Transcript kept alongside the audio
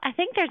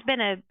think there's been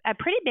a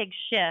pretty big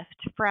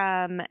shift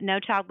from No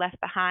Child Left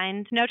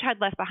Behind. No Child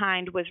Left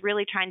Behind was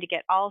really trying to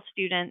get all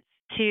students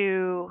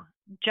to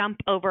jump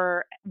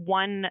over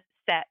one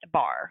set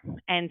bar.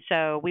 And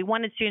so we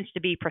wanted students to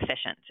be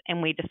proficient,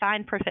 and we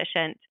defined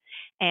proficient,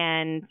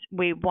 and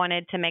we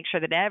wanted to make sure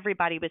that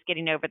everybody was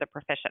getting over the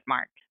proficient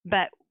mark.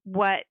 But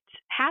what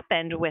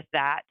happened with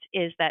that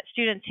is that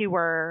students who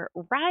were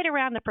right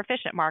around the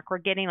proficient mark were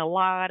getting a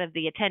lot of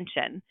the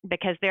attention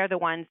because they're the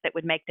ones that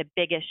would make the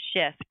biggest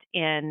shift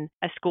in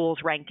a school's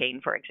ranking,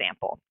 for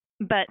example.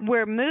 But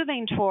we're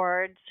moving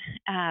towards,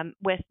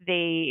 with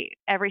the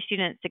Every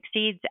Student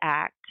Succeeds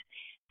Act,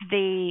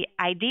 the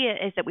idea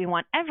is that we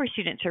want every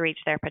student to reach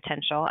their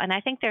potential. And I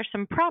think there's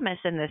some promise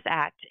in this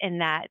act in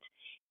that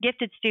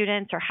gifted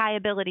students or high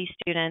ability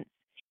students,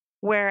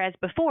 whereas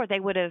before they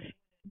would have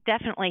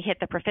definitely hit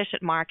the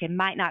proficient mark and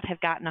might not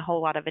have gotten a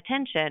whole lot of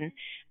attention,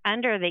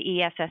 under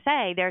the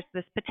ESSA, there's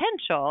this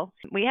potential.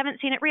 We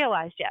haven't seen it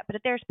realized yet,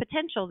 but there's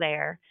potential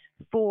there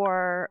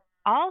for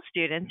all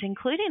students,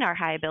 including our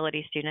high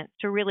ability students,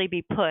 to really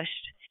be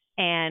pushed.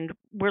 And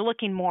we're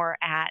looking more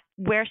at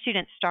where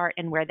students start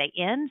and where they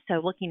end, so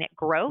looking at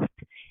growth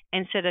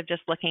instead of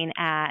just looking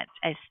at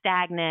a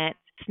stagnant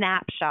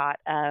snapshot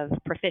of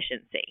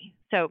proficiency.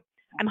 So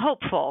I'm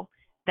hopeful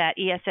that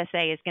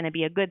ESSA is going to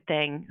be a good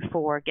thing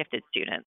for gifted students.